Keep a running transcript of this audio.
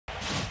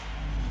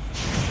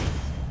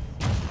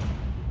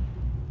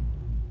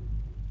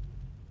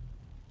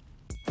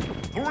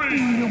3, 2,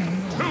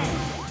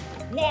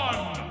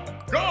 1,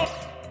 go!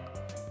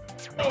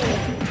 Help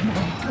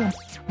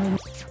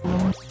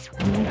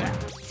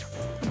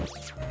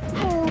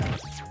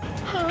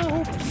someone!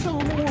 Help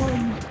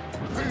someone!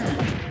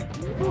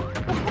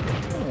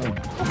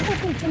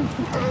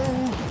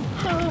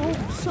 Help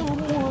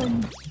someone!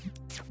 Help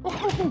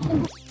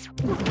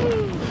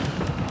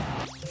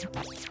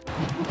someone!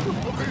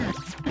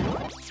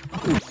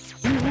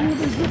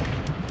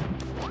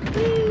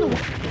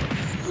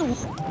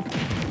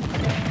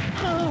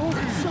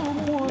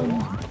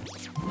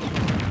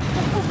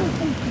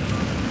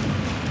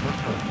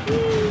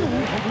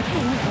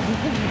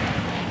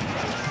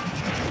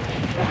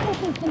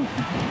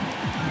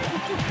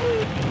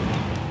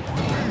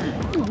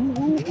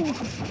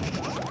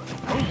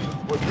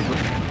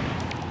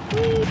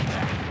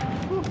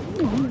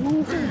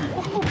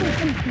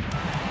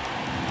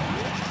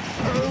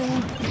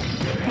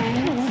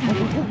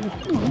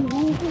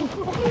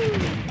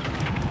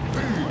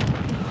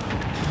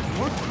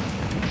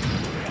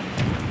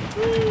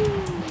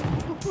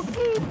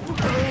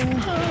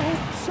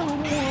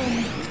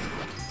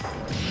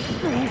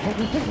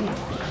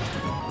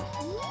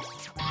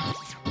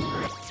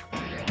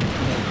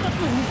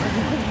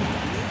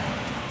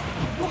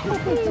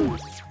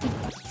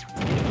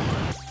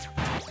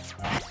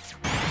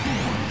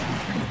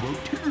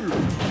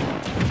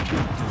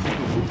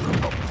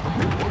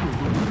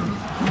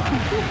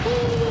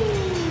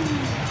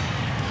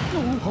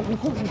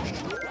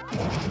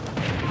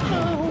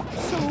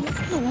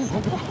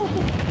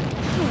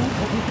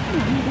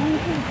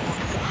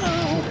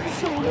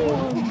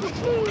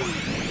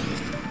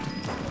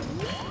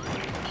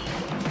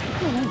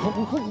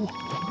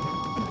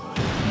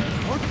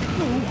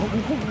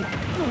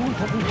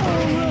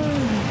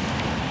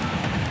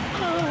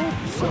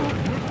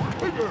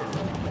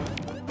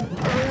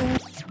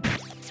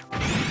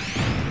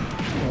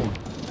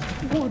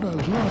 What a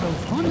lot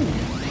of honey!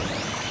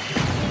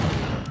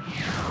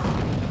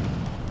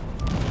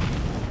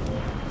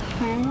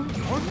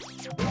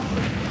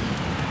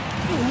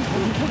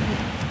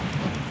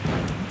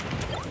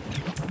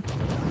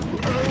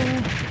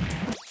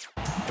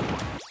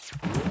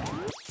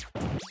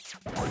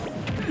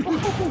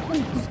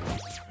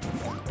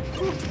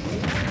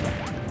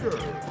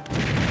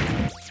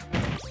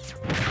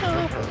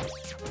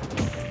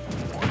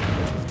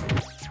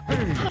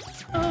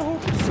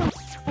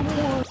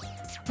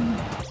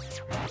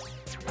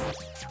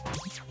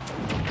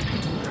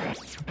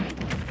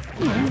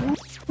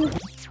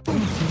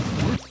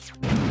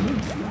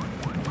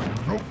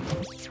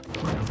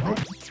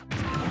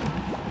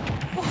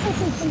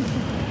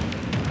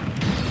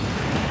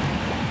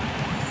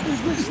 Is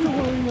this the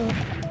way up?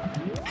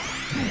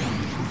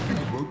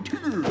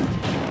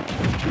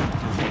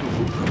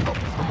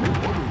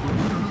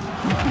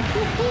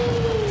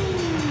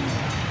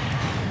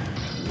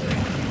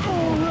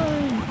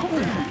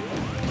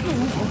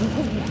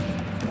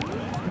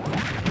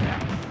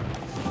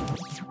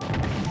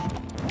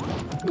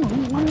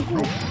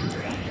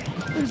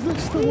 Is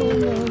this the way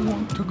I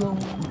want to go?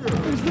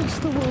 Is this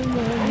the way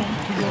I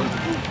want to go?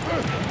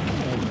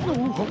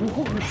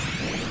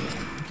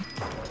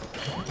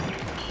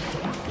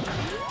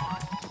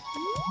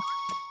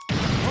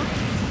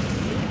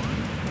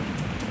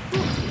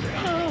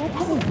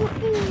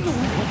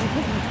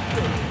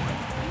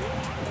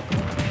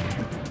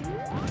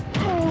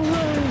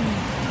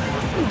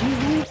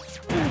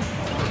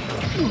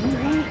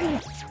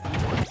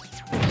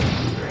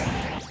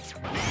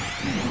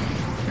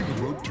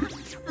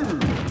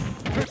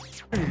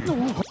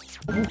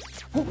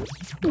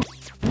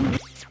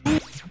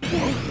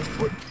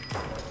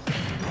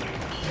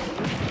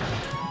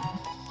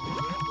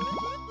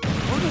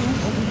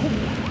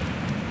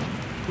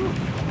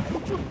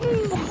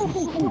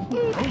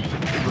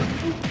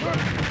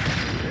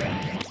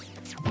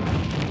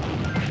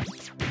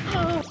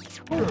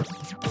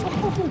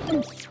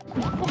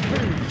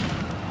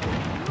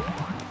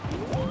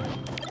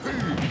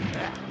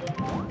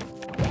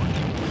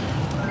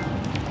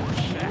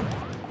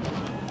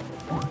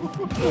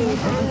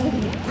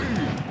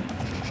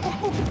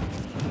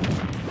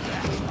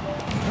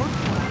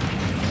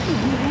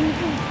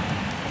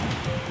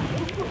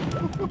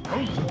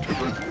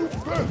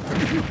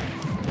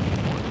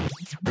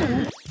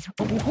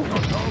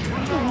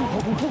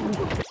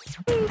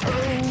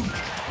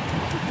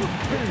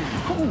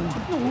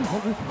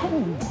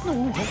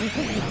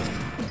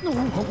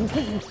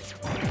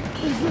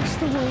 Is this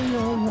the way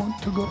I want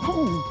to go? Oh,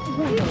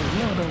 what a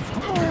lot of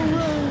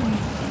hooray!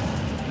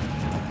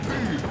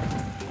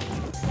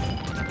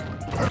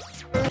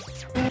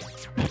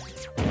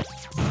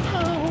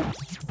 Help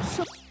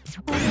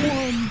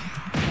someone!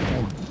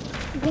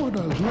 What a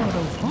lot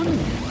of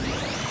honey!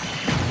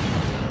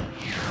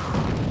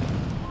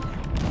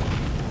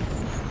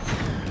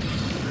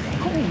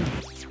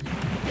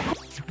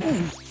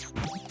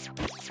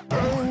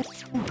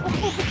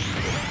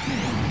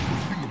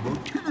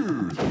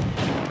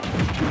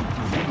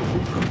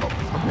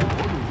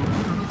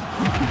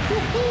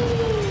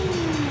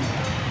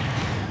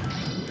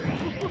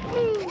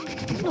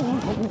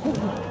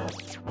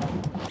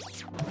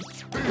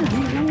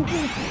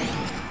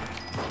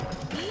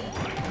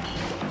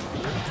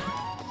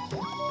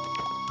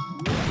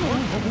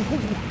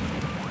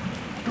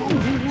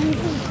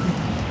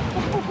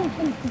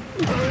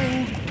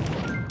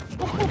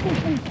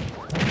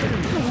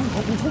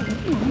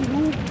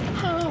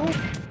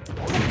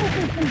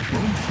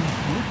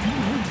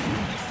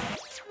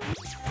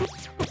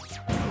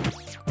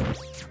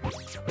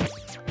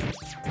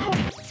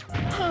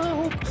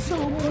 Help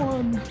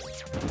someone!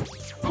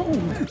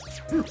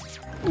 User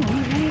player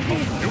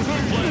defeated. User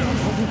player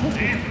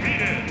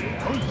defeated.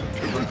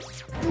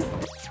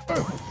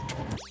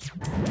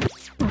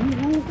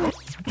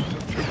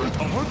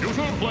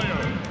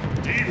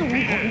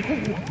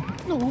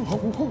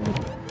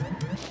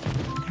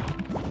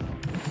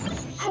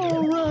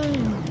 Hooray!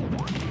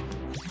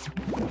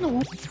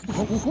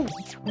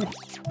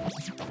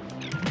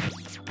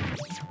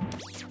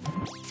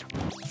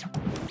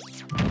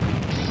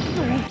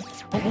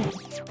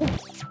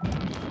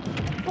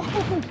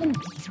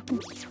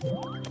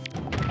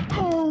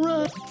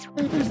 Hooray!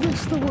 Is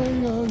this the way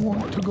I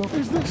want to go?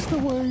 Is this the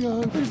way I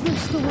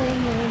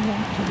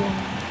want to go?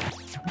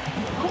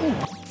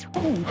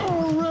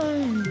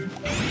 Hooray!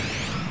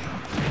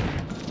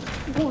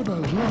 What a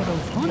lot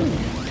of honey!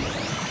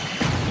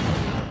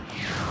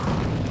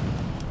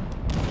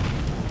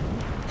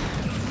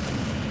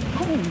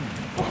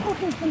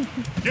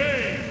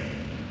 Game